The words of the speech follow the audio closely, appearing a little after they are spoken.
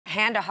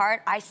hand to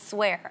heart, I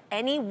swear,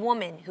 any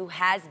woman who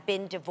has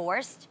been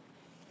divorced,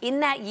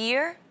 in that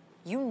year,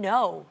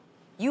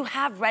 you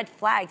have red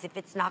flags if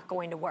it's not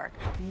going to work.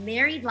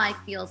 Married life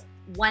feels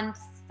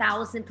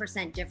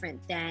 1,000%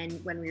 different than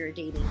when we were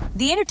dating.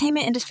 The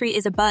entertainment industry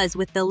is abuzz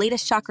with the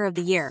latest shocker of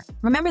the year.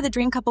 Remember the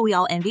dream couple we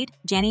all envied,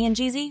 Jeannie and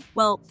Jeezy?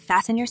 Well,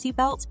 fasten your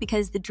seatbelts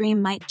because the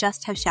dream might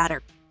just have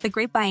shattered. The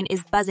grapevine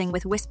is buzzing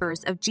with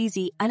whispers of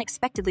Jeezy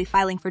unexpectedly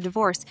filing for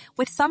divorce,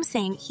 with some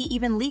saying he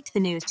even leaked the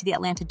news to the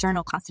Atlanta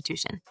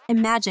Journal-Constitution.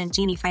 Imagine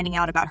Jeannie finding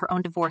out about her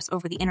own divorce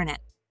over the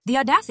internet. The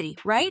audacity,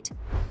 right?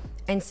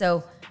 And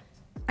so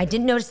I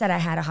didn't notice that I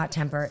had a hot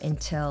temper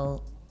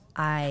until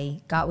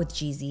I got with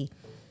Jeezy.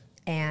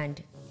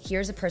 And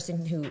here's a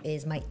person who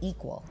is my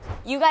equal.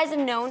 You guys have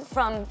known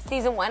from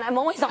season 1, I'm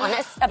always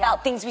honest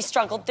about things we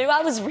struggled through.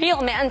 I was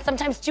real, man.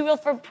 Sometimes too real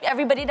for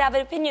everybody to have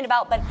an opinion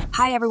about, but...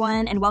 Hi,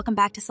 everyone, and welcome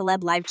back to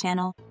Celeb Live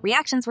Channel.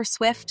 Reactions were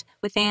swift,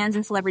 with fans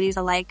and celebrities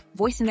alike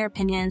voicing their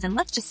opinions, and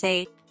let's just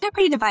say, they're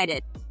pretty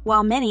divided.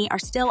 While many are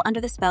still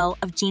under the spell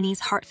of Jeannie's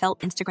heartfelt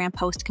Instagram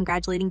post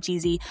congratulating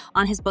Jeezy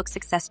on his book's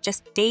success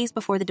just days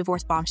before the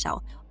divorce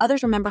bombshell,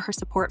 others remember her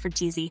support for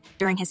Jeezy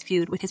during his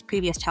feud with his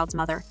previous child's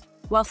mother.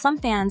 While some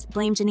fans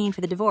blame Jeannie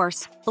for the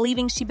divorce,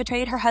 believing she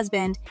betrayed her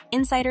husband,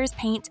 insiders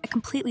paint a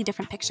completely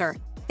different picture.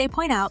 They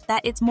point out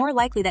that it's more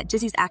likely that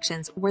Jeezy's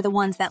actions were the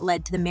ones that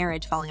led to the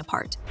marriage falling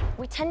apart.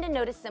 We tend to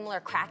notice similar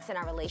cracks in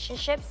our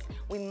relationships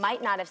we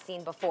might not have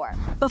seen before.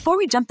 Before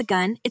we jump the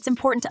gun, it's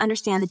important to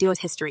understand the duo's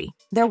history.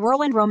 Their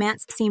whirlwind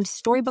romance seemed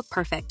storybook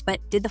perfect,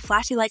 but did the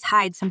flashy lights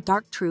hide some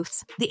dark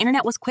truths? The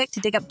internet was quick to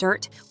dig up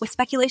dirt, with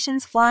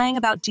speculations flying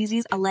about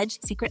Jeezy's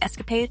alleged secret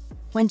escapade.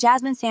 When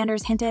Jasmine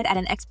Sanders hinted at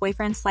an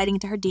ex-boyfriend sliding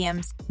into her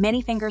DMs,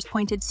 many fingers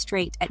pointed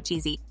straight at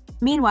Jeezy.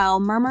 Meanwhile,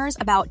 murmurs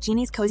about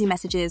Jeannie's cozy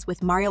messages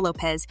with Mario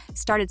Lopez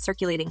started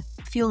circulating,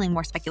 fueling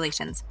more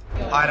speculations.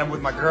 Alright, I'm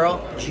with my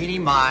girl, Jeannie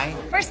Mai.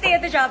 First day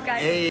at the job,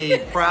 guys. A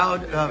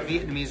proud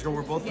Vietnamese girl.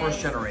 We're both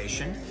first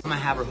generation. I'm gonna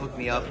have her hook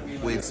me up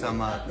with some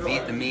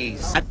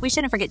Vietnamese. We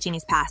shouldn't forget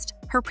Jeannie's past.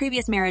 Her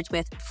previous marriage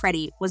with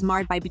Freddie was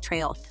marred by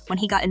betrayal when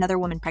he got another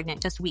woman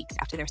pregnant just weeks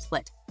after their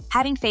split.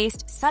 Having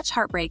faced such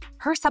heartbreak,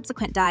 her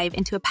subsequent dive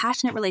into a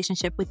passionate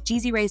relationship with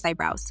Jeezy raised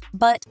eyebrows.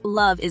 But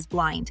love is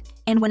blind.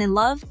 And when in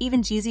love,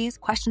 even Jeezy's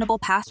questionable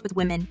past with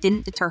women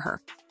didn't deter her.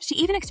 She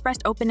even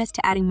expressed openness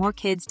to adding more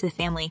kids to the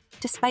family,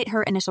 despite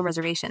her initial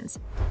reservations.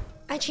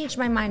 I changed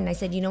my mind and I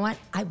said, you know what?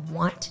 I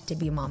want to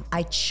be a mom.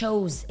 I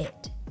chose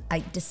it. I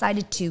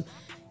decided to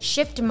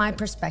shift my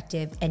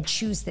perspective and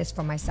choose this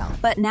for myself.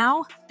 But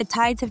now, the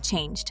tides have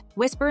changed.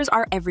 Whispers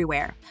are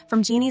everywhere.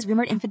 From Jeannie's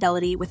rumored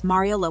infidelity with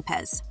Mario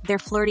Lopez, their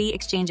flirty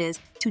exchanges,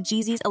 to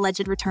Jeezy's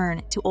alleged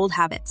return to old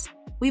habits.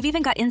 We've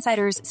even got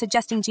insiders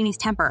suggesting Jeannie's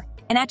temper,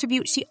 an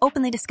attribute she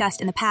openly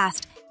discussed in the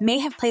past, may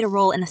have played a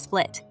role in the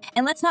split.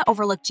 And let's not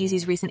overlook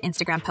Jeezy's recent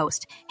Instagram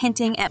post,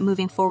 hinting at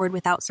moving forward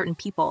without certain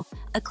people,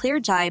 a clear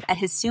jibe at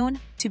his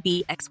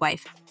soon-to-be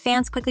ex-wife.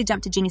 Fans quickly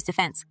jumped to Jeannie's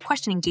defense,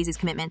 questioning Jeezy's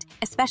commitment,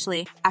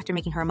 especially after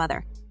making her a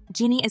mother.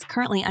 Jeannie is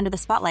currently under the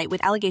spotlight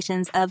with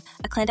allegations of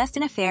a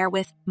clandestine affair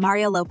with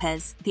Mario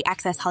Lopez, the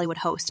Access Hollywood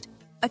host.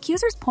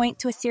 Accusers point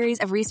to a series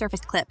of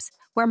resurfaced clips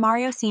where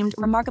Mario seemed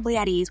remarkably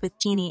at ease with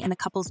Jeannie and the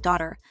couple's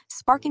daughter,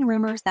 sparking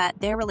rumors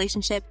that their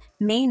relationship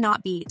may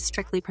not be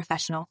strictly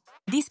professional.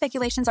 These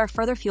speculations are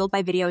further fueled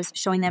by videos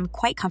showing them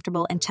quite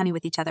comfortable and chummy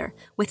with each other,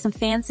 with some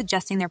fans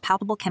suggesting their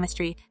palpable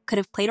chemistry could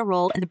have played a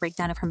role in the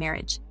breakdown of her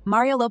marriage.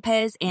 Mario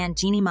Lopez and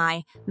Jeannie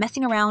Mai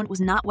messing around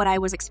was not what I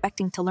was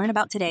expecting to learn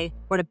about today,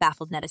 wrote a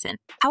baffled netizen.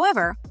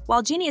 However,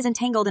 while Jeannie is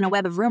entangled in a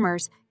web of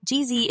rumors,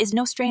 Jeezy is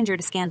no stranger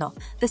to scandal.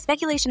 The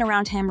speculation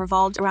around him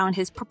revolved around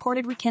his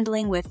purported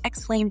rekindling with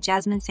ex-flame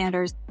Jasmine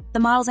Sanders.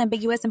 The model's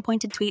ambiguous and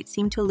pointed tweets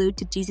seemed to allude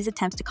to Jeezy's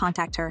attempts to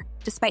contact her,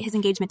 despite his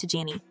engagement to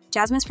Jeannie.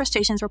 Jasmine's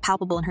frustrations were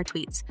palpable in her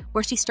tweets,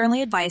 where she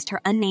sternly advised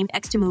her unnamed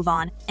ex to move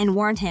on and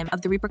warned him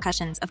of the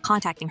repercussions of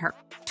contacting her.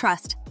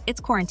 "Trust,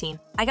 it's quarantine.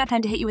 I got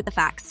time to hit you with the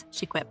facts,"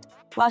 she quipped.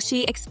 While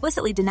she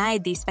explicitly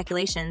denied these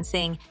speculations,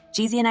 saying,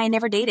 "Jeezy and I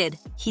never dated.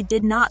 He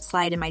did not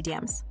slide in my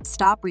DMs.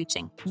 Stop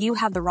reaching. You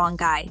have the wrong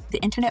guy." The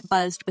internet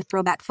buzzed with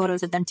throwback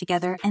photos of them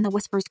together, and the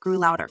whispers grew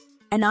louder.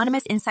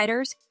 Anonymous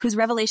insiders, whose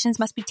revelations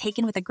must be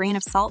taken with a grain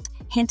of salt,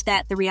 hint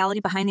that the reality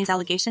behind these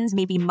allegations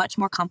may be much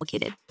more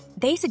complicated.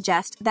 They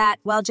suggest that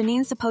while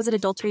Jeannie's supposed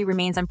adultery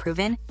remains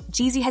unproven,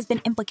 Jeezy has been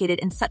implicated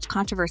in such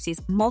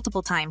controversies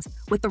multiple times,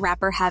 with the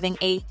rapper having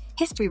a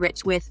history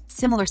rich with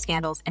similar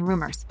scandals and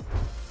rumors.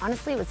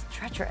 Honestly, it was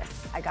treacherous.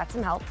 I got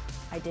some help.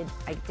 I did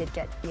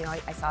get,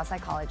 I saw a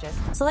psychologist.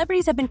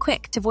 Celebrities have been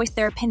quick to voice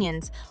their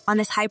opinions on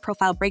this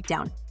high-profile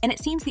breakdown, and it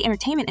seems the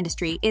entertainment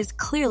industry is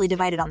clearly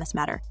divided on this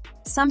matter.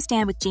 Some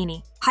stand with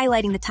Jeannie,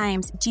 highlighting the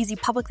times Jeezy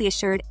publicly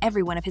assured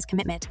everyone of his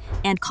commitment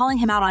and calling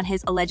him out on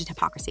his alleged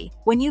hypocrisy.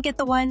 When you get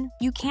the one,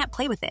 you can't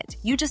play with it.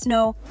 You just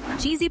know.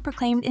 Jeezy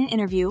proclaimed in an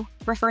interview,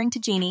 referring to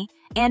Jeannie,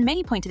 and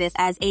many point to this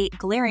as a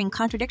glaring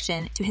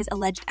contradiction to his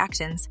alleged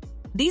actions.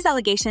 These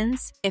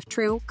allegations, if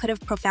true, could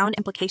have profound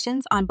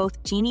implications on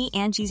both Jeannie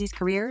and Jeezy's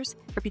careers,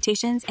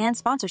 reputations, and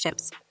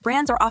sponsorships.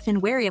 Brands are often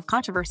wary of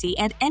controversy,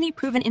 and any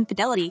proven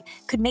infidelity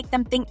could make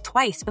them think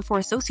twice before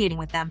associating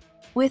with them.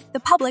 With the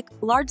public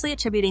largely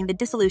attributing the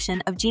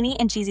dissolution of Jeannie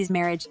and Jeezy's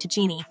marriage to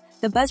Jeannie,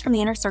 the buzz from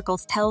the inner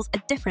circles tells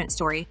a different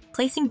story,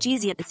 placing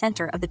Jeezy at the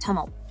center of the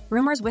tumult.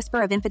 Rumors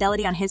whisper of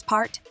infidelity on his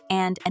part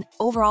and an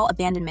overall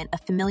abandonment of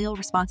familial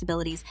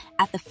responsibilities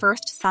at the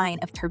first sign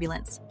of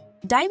turbulence.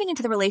 Diving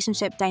into the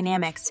relationship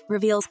dynamics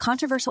reveals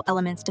controversial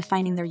elements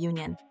defining their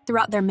union.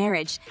 Throughout their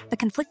marriage, the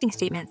conflicting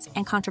statements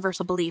and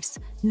controversial beliefs,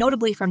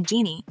 notably from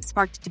Jeannie,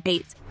 sparked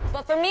debates.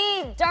 But for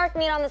me, dark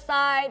meat on the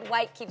side,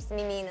 white keeps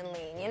me mean and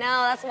lean. You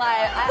know, that's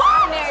why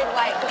I married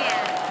white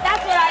man.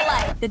 That's what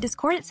I like. The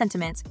discordant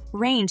sentiments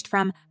ranged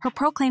from her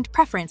proclaimed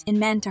preference in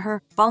men to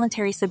her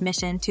voluntary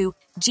submission to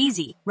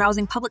Jeezy,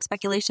 rousing public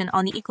speculation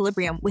on the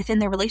equilibrium within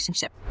their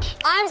relationship.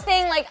 I'm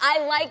saying,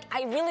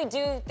 I really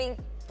do think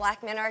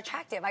Black men are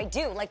attractive. I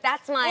do.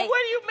 That's my... Well,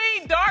 what do you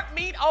mean, dark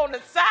meat on the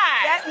side?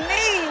 That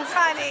means,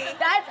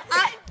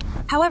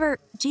 honey. However,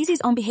 Jeezy's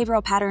own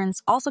behavioral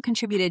patterns also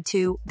contributed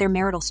to their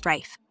marital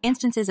strife.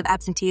 Instances of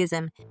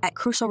absenteeism at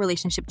crucial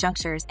relationship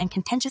junctures and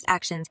contentious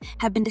actions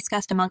have been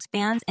discussed amongst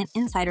fans and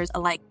insiders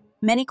alike.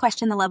 Many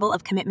question the level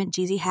of commitment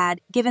Jeezy had,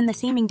 given the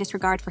seeming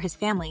disregard for his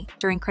family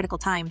during critical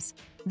times.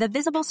 The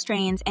visible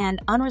strains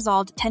and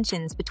unresolved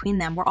tensions between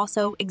them were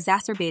also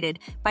exacerbated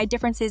by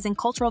differences in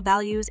cultural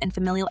values and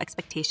familial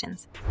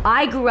expectations.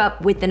 I grew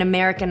up with an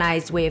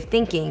Americanized way of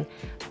thinking,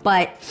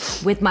 but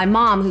with my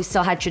mom, who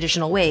still had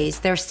traditional ways,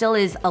 there still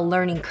is a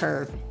learning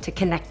curve to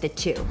connect the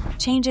two.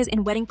 Changes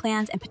in wedding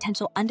plans and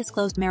potential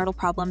undisclosed marital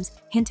problems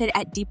hinted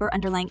at deeper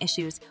underlying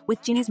issues,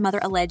 with Jeannie's mother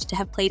alleged to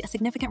have played a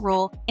significant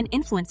role in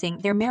influencing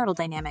their marital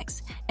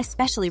dynamics,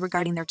 especially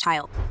regarding their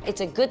child. It's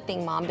a good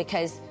thing, Mom,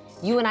 because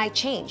you and I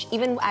change.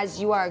 Even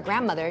as you are a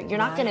grandmother, you're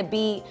not gonna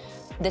be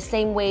the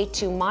same way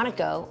to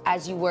Monaco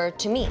as you were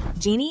to me.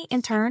 Jeannie,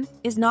 in turn,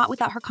 is not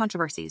without her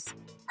controversies.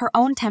 Her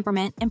own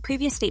temperament and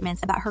previous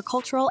statements about her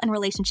cultural and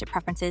relationship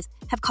preferences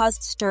have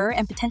caused stir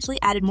and potentially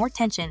added more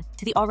tension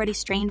to the already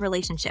strained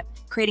relationship,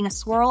 creating a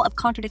swirl of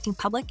contradicting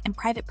public and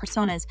private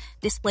personas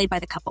displayed by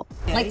the couple.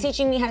 Like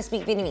teaching me how to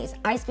speak Vietnamese.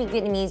 I speak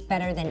Vietnamese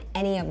better than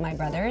any of my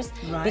brothers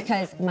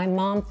because my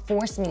mom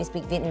forced me to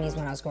speak Vietnamese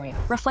when I was growing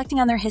up. Reflecting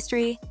on their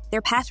history,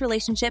 their past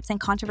relationships and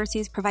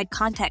controversies provide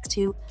context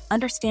to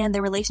understand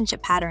their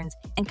relationship patterns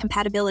and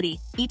compatibility,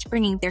 each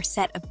bringing their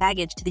set of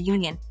baggage to the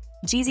union.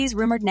 Jeezy's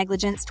rumored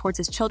negligence towards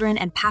his children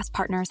and past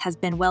partners has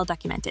been well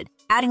documented,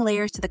 adding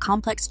layers to the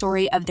complex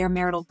story of their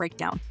marital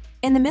breakdown.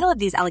 In the middle of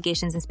these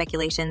allegations and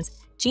speculations,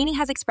 Jeannie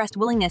has expressed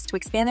willingness to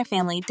expand their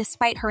family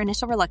despite her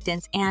initial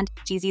reluctance and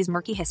Jeezy's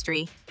murky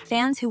history.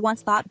 Fans who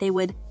once thought they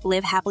would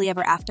live happily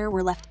ever after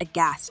were left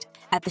aghast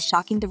at the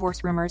shocking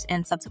divorce rumors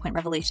and subsequent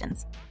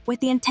revelations. With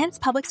the intense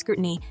public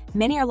scrutiny,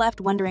 many are left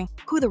wondering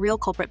who the real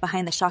culprit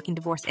behind the shocking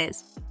divorce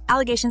is.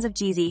 Allegations of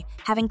Jeezy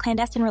having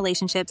clandestine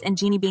relationships and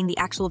Jeannie being the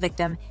actual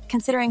victim,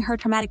 considering her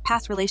traumatic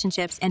past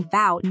relationships and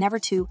vow never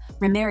to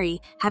remarry,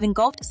 have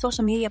engulfed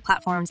social media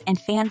platforms and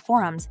fan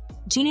forums.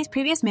 Jeannie's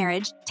previous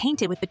marriage,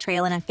 tainted with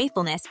betrayal and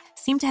unfaithfulness,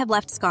 seemed to have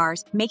left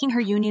scars, making her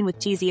union with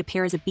Jeezy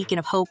appear as a beacon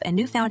of hope and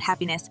newfound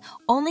happiness,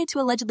 only to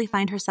allegedly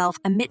find herself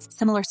amidst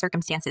similar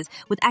circumstances,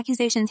 with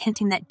accusations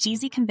hinting that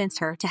Jeezy convinced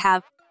her to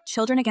have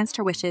children against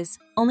her wishes,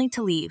 only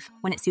to leave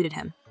when it suited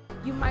him.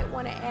 You might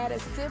want to add a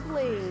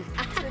sibling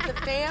to the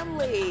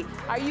family.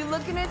 Are you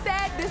looking at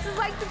that? This is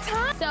like the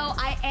time. So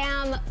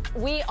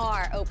we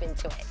are open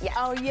to it. Yes.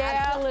 Oh,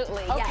 yeah?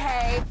 Absolutely, okay.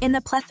 Yes. In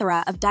the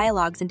plethora of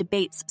dialogues and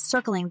debates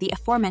circling the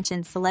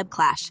aforementioned celeb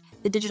clash,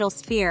 the digital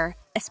sphere,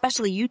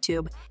 especially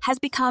YouTube, has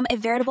become a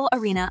veritable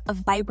arena of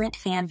vibrant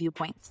fan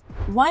viewpoints.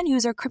 One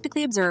user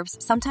cryptically observes,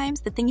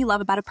 sometimes the thing you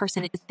love about a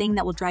person is the thing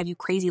that will drive you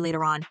crazy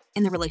later on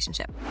in the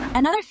relationship.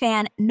 Another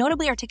fan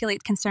notably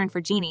articulates concern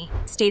for Jeannie,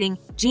 stating,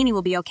 Jeannie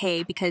will be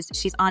okay because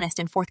she's honest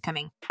and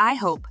forthcoming. I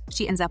hope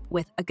she ends up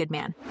with a good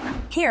man.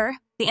 Here,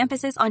 the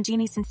emphasis on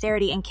Jeannie's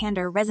sincerity and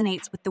candor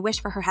resonates with the wish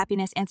for her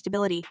happiness and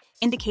stability,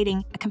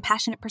 indicating a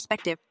compassionate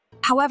perspective.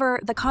 However,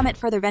 the comment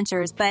further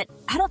ventures, but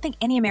I don't think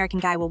any American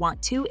guy will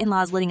want two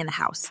in-laws living in the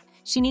house.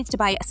 She needs to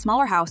buy a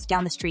smaller house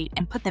down the street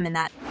and put them in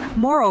that.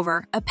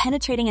 Moreover, a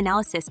penetrating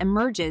analysis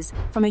emerges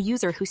from a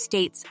user who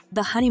states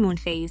the honeymoon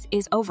phase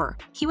is over.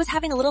 He was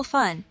having a little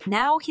fun.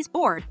 Now he's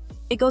bored.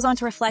 It goes on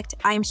to reflect,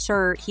 I am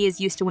sure he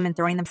is used to women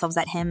throwing themselves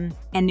at him,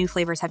 and new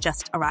flavors have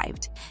just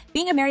arrived.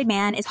 Being a married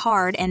man is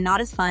hard and not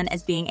as fun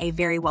as being a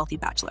very wealthy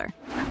bachelor.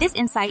 This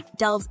insight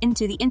delves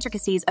into the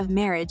intricacies of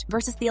marriage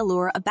versus the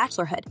allure of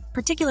bachelorhood,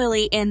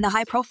 particularly in the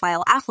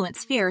high-profile, affluent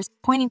spheres,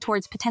 pointing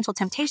towards potential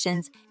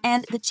temptations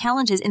and the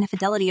challenges in the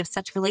fidelity of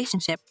such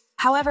relationship.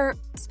 However,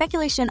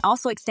 speculation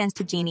also extends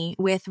to Jeannie,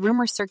 with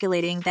rumors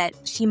circulating that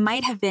she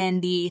might have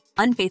been the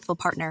unfaithful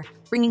partner,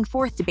 bringing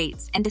forth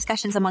debates and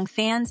discussions among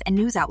fans and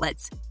news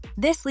outlets.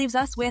 This leaves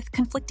us with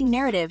conflicting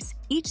narratives,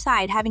 each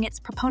side having its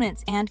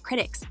proponents and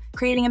critics,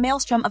 creating a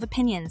maelstrom of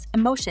opinions,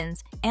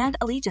 emotions, and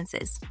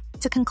allegiances.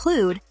 To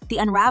conclude, the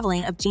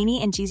unraveling of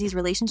Jeannie and Jeezy's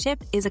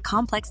relationship is a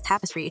complex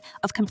tapestry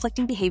of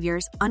conflicting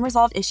behaviors,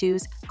 unresolved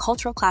issues,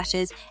 cultural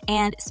clashes,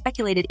 and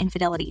speculated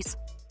infidelities.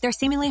 Their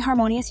seemingly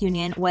harmonious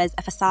union was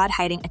a facade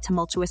hiding a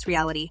tumultuous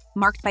reality,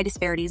 marked by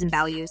disparities in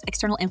values,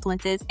 external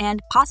influences,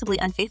 and possibly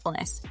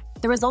unfaithfulness.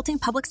 The resulting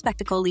public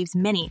spectacle leaves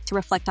many to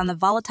reflect on the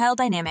volatile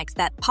dynamics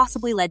that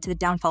possibly led to the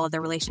downfall of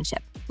their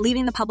relationship,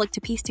 leaving the public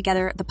to piece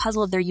together the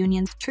puzzle of their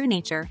union's true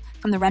nature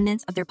from the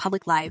remnants of their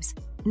public lives.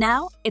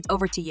 Now, it's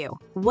over to you.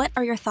 What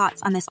are your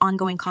thoughts on this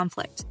ongoing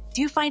conflict?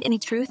 Do you find any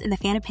truth in the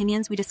fan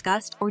opinions we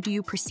discussed, or do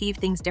you perceive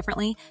things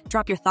differently?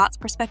 Drop your thoughts,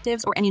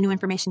 perspectives, or any new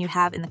information you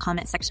have in the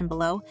comment section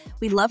below.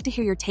 We'd love to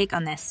hear your take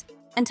on this.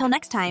 Until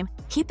next time,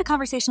 keep the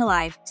conversation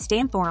alive, stay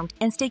informed,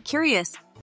 and stay curious.